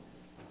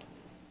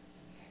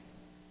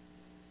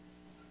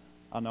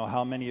I don't know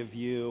how many of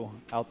you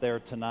out there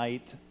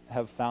tonight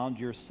have found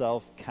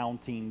yourself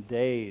counting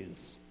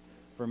days.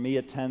 For me,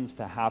 it tends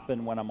to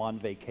happen when I'm on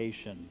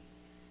vacation.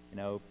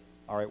 All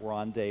right, we're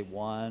on day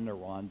 1, or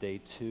we're on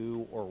day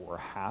 2, or we're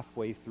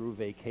halfway through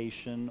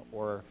vacation,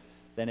 or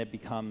then it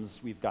becomes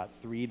we've got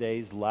 3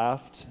 days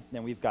left,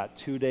 then we've got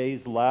 2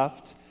 days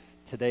left.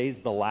 Today's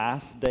the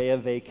last day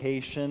of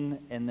vacation,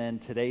 and then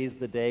today's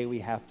the day we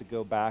have to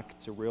go back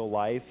to real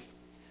life.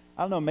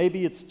 I don't know,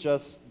 maybe it's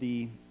just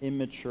the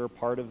immature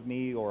part of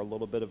me or a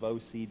little bit of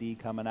OCD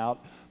coming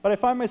out, but I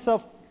find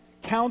myself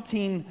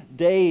counting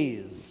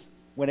days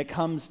when it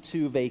comes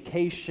to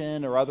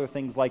vacation or other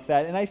things like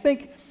that. And I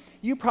think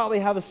you probably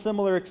have a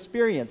similar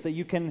experience, that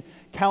you can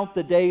count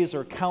the days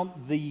or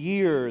count the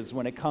years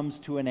when it comes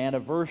to an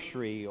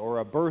anniversary or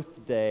a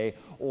birthday,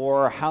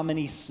 or how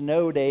many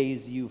snow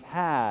days you've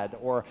had,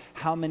 or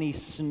how many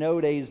snow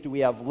days do we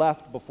have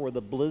left before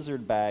the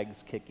blizzard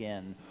bags kick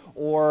in,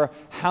 or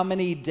how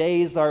many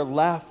days are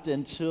left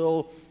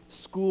until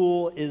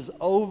school is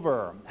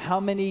over,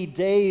 how many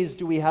days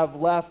do we have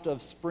left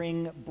of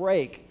spring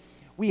break.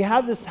 We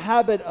have this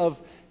habit of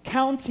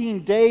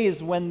counting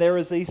days when there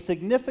is a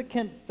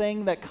significant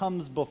thing that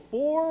comes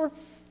before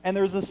and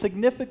there's a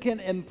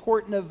significant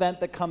important event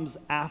that comes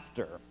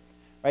after.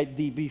 Right?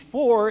 The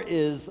before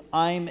is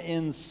I'm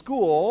in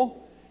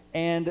school,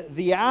 and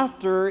the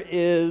after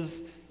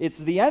is it's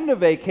the end of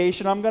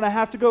vacation, I'm going to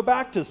have to go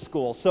back to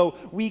school. So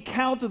we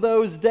count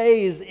those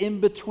days in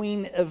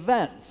between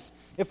events.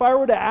 If I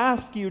were to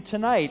ask you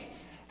tonight,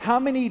 how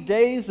many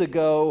days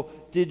ago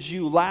did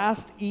you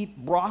last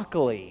eat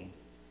broccoli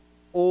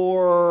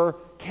or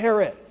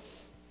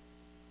carrots?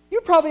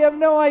 You probably have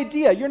no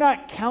idea. You're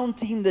not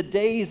counting the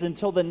days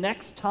until the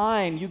next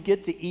time you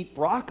get to eat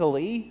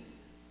broccoli.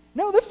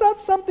 No, that's not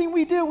something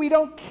we do. We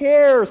don't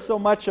care so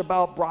much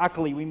about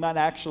broccoli. We might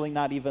actually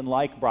not even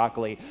like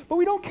broccoli, but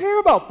we don't care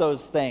about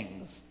those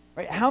things.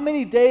 Right? How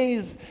many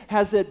days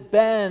has it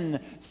been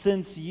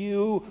since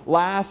you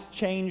last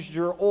changed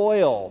your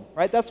oil?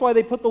 Right? That's why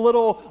they put the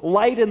little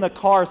light in the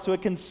car so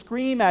it can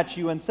scream at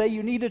you and say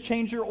you need to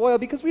change your oil,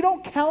 because we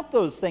don't count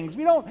those things.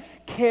 We don't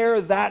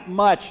care that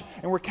much,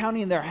 and we're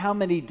counting there how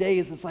many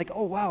days. It's like,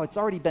 oh wow, it's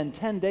already been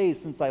 10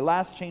 days since I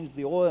last changed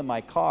the oil in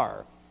my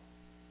car.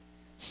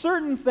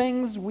 Certain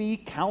things we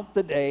count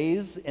the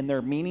days and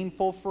they're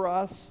meaningful for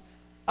us.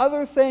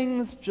 Other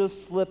things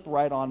just slip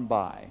right on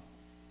by.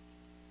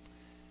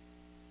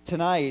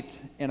 Tonight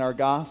in our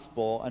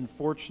gospel,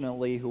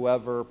 unfortunately,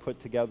 whoever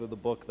put together the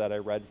book that I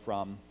read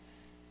from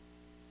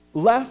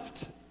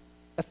left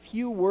a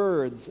few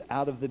words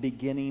out of the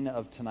beginning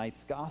of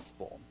tonight's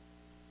gospel.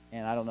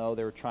 And I don't know,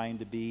 they were trying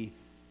to be,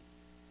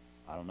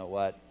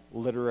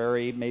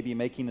 literary, maybe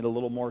making it a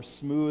little more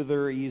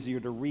smoother,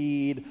 easier to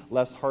read,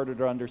 less harder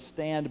to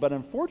understand. But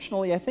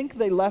unfortunately, I think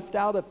they left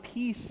out a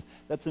piece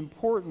that's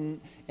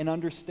important in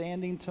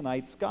understanding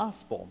tonight's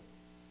gospel.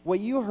 What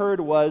you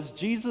heard was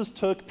Jesus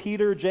took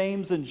Peter,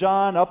 James, and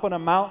John up on a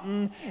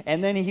mountain,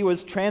 and then he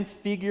was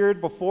transfigured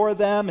before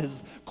them.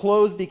 His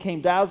clothes became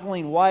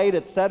dazzling white,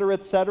 etc.,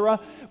 etc.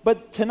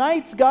 But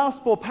tonight's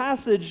gospel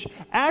passage,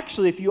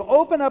 actually, if you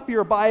open up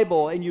your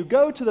Bible and you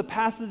go to the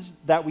passage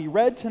that we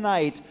read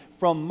tonight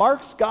from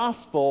Mark's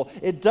gospel,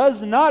 it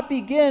does not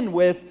begin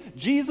with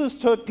Jesus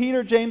took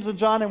Peter, James, and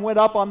John and went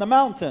up on the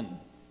mountain.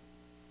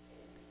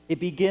 It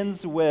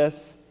begins with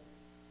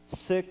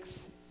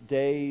 6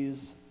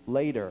 days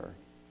later,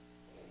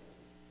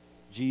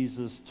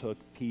 Jesus took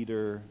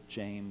Peter,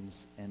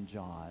 James, and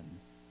John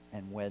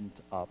and went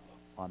up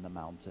on the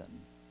mountain.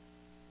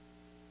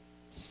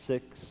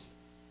 6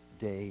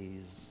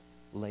 days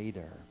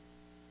later.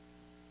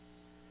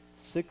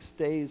 6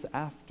 days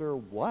after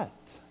what?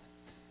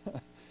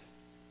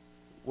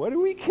 What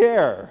do we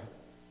care?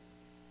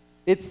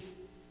 It's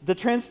the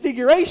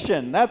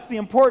transfiguration. That's the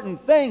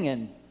important thing.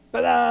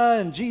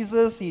 And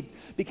Jesus, he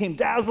became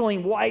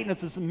dazzling white, and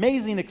it's this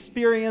amazing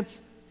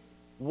experience.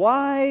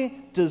 Why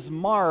does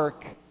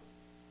Mark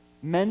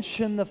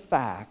mention the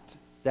fact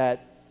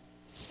that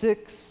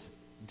 6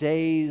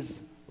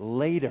 days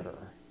later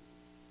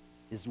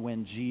is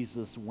when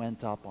Jesus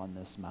went up on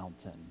this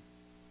mountain?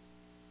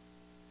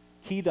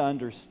 Key to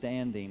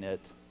understanding it,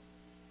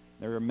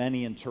 there are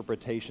many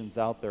interpretations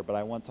out there, but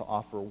I want to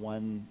offer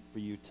one for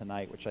you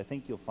tonight, which I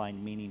think you'll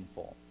find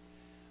meaningful.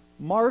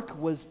 Mark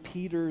was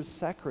Peter's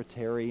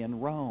secretary in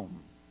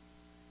Rome.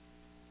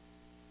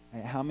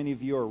 How many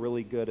of you are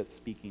really good at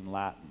speaking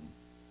Latin?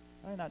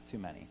 Not too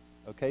many.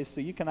 Okay, so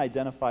you can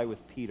identify with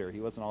Peter. He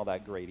wasn't all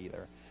that great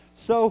either.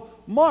 So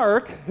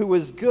Mark, who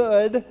was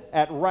good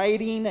at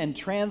writing and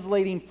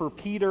translating for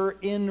Peter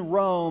in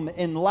Rome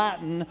in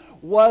Latin,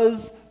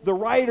 was the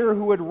writer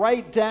who would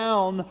write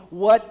down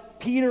what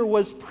Peter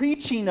was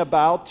preaching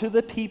about to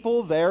the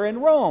people there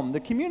in Rome, the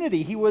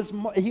community. He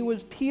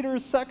was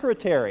Peter's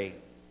secretary.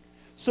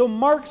 So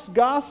Mark's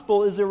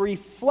gospel is a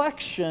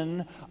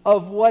reflection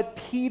of what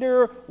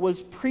Peter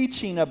was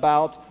preaching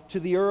about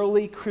to the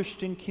early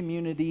Christian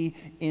community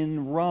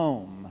in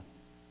Rome.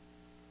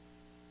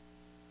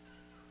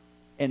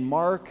 And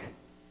Mark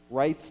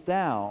writes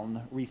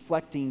down,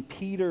 reflecting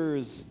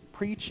Peter's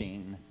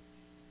preaching,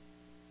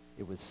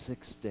 it was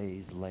 6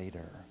 days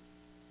later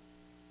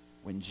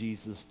when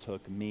Jesus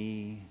took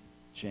me,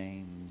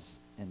 James,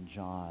 and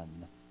John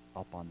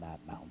up on that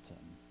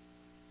mountain.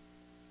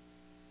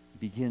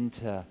 Begin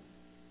to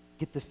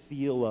get the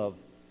feel of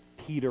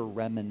Peter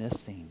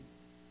reminiscing,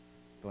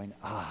 going,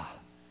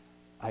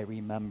 I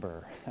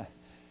remember.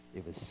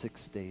 It was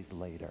 6 days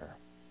later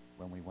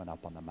when we went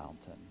up on the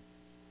mountain.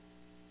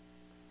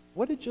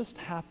 What had just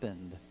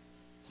happened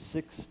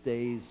 6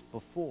 days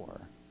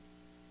before?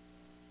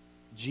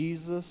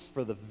 Jesus,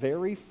 for the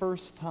very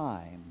first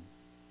time,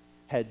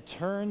 had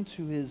turned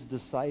to his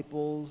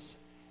disciples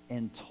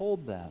and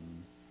told them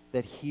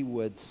that he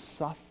would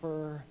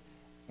suffer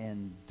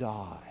and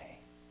die.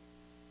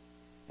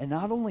 And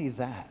not only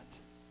that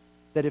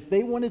if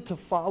they wanted to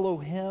follow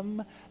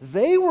him,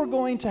 they were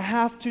going to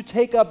have to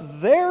take up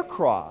their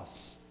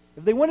cross.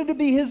 If they wanted to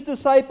be his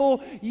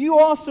disciple, you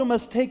also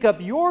must take up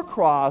your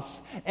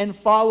cross and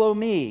follow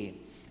me.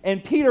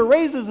 And Peter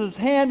raises his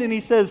hand and he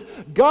says,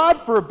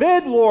 God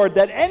forbid, Lord,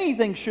 that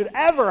anything should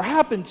ever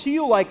happen to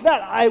you like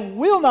that. I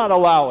will not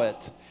allow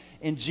it.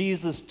 And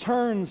Jesus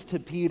turns to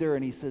Peter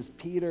and he says,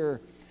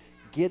 Peter,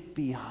 get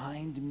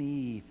behind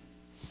me,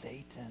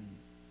 Satan.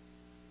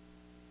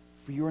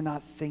 For you are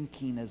not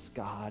thinking as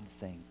God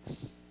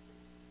thinks,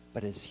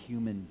 but as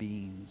human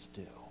beings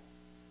do.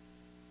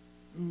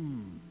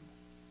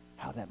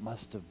 How that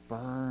must have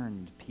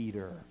burned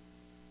Peter,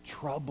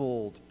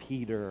 troubled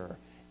Peter.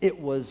 It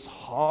was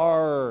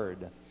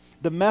hard.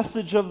 The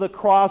message of the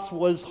cross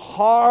was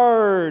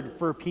hard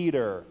for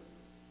Peter.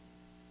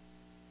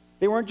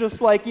 They weren't just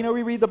like,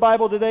 we read the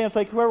Bible today and it's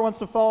like, whoever wants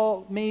to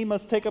follow me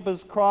must take up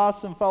his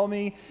cross and follow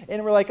me.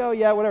 And we're like, oh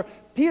yeah, whatever.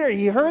 Peter,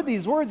 he heard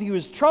these words. He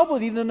was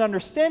troubled. He didn't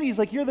understand. He's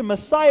like, you're the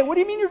Messiah. What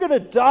do you mean you're going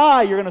to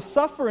die? You're going to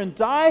suffer and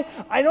die?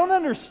 I don't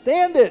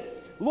understand it.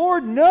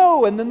 Lord,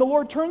 no. And then the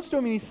Lord turns to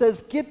him and he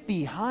says, get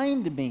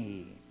behind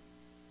me.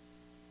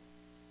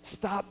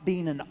 Stop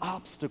being an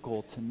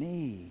obstacle to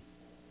me.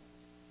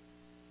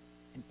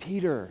 And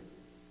Peter,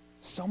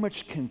 so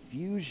much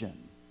confusion,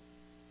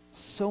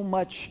 so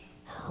much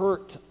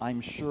hurt, I'm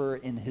sure,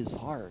 in his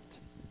heart.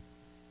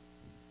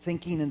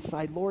 Thinking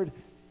inside, Lord,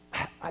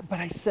 but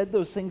I said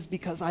those things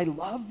because I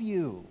love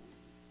you.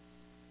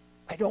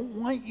 I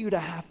don't want you to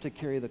have to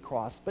carry the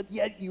cross, but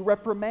yet you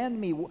reprimand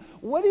me.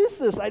 What is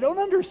this? I don't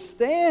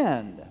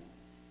understand.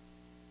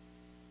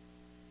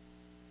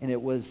 And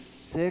it was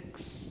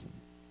 6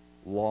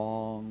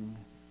 long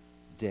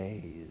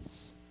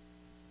days.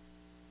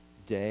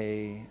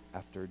 Day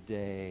after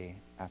day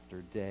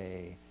after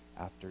day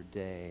after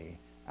day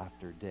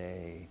after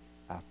day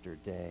after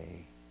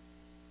day,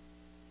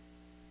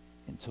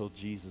 until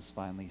Jesus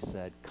finally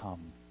said,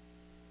 come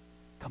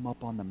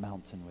up on the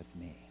mountain with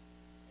me.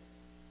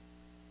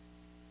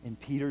 And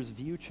Peter's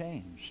view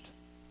changed.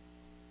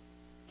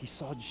 He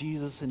saw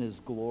Jesus in his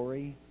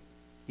glory.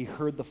 He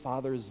heard the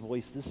Father's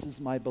voice. This is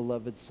my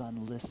beloved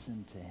Son.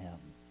 Listen to him.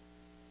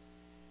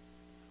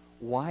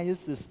 Why is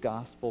this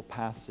gospel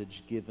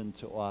passage given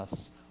to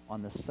us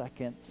on the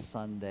second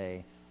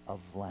Sunday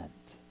of Lent?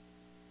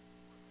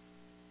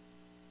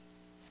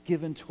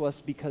 Given to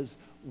us because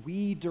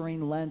we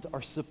during Lent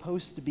are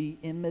supposed to be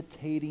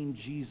imitating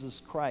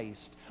Jesus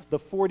Christ. The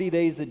 40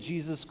 days that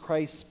Jesus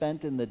Christ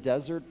spent in the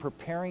desert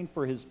preparing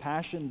for his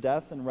passion,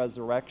 death, and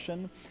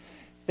resurrection,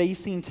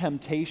 facing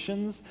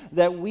temptations,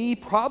 that we,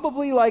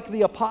 probably like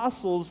the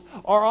apostles,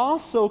 are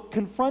also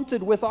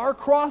confronted with our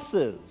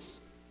crosses.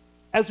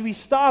 As we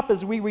stop,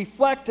 as we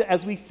reflect,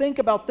 as we think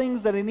about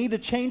things that I need to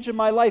change in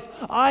my life,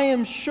 I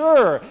am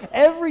sure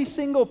every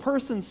single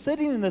person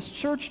sitting in this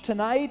church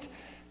tonight,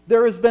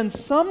 there has been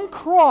some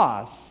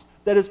cross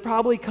that has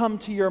probably come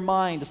to your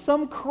mind,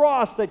 some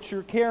cross that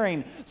you're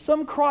carrying,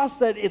 some cross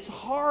that it's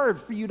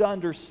hard for you to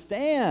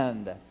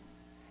understand.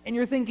 And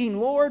you're thinking,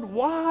 Lord,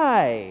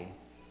 why?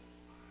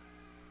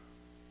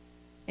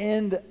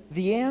 And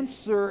the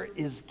answer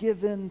is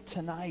given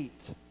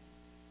tonight.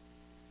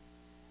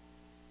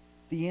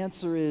 The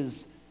answer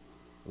is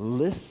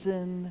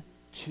listen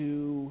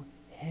to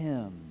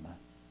him.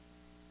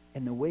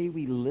 And the way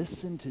we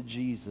listen to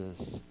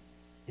Jesus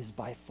is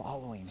by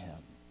following him.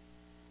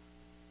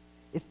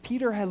 If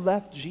Peter had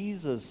left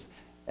Jesus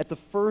at the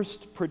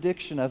first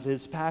prediction of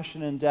his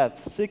passion and death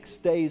 6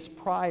 days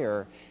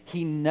prior,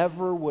 he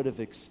never would have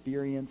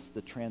experienced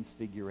the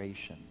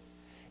transfiguration.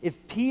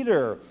 If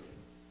Peter,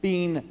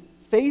 being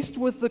faced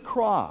with the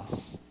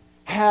cross,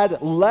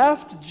 had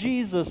left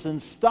Jesus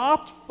and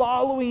stopped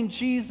following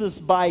Jesus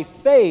by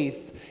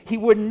faith, he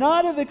would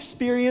not have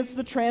experienced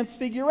the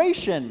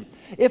transfiguration.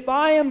 If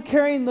I am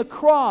carrying the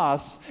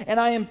cross and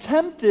I am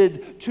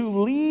tempted to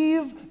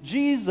leave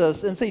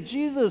Jesus and say,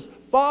 Jesus,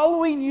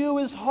 following you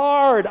is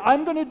hard.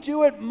 I'm going to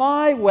do it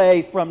my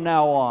way from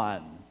now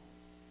on.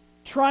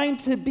 Trying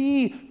to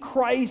be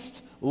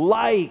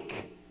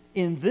Christ-like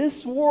in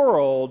this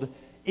world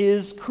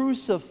is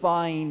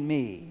crucifying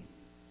me.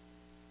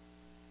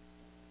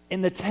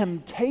 In the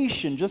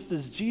temptation, just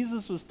as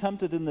Jesus was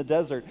tempted in the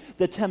desert,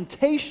 the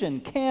temptation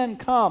can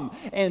come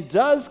and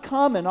does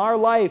come in our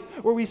life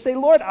where we say,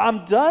 Lord,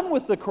 I'm done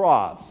with the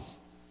cross.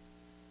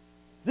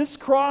 This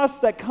cross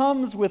that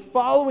comes with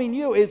following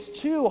you is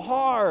too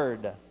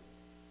hard.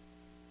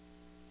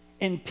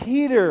 And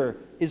Peter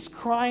is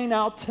crying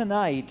out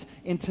tonight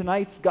in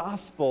tonight's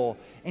gospel,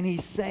 and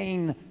he's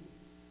saying,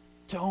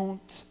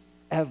 don't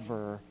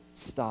ever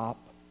stop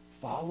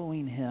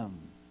following him.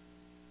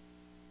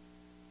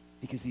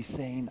 Because he's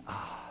saying,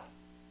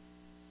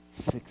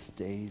 6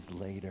 days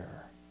later,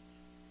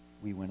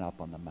 we went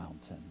up on the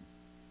mountain.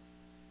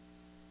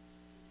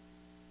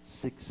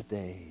 6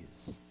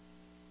 days.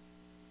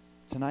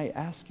 Tonight,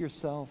 ask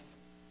yourself,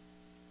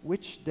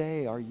 which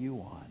day are you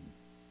on?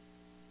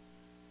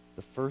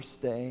 The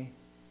first day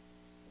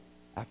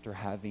after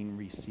having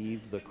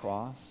received the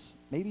cross?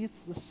 Maybe it's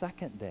the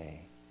second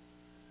day.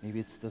 Maybe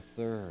it's the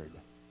third.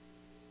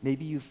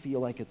 Maybe you feel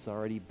like it's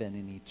already been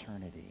an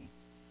eternity.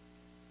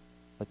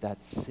 But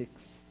that 6th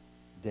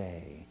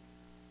day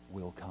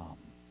will come.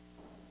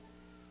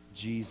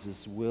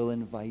 Jesus will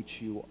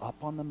invite you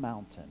up on the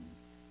mountain,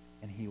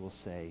 and he will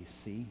say,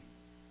 see,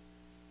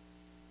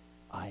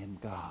 I am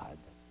God,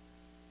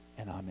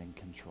 and I'm in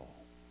control.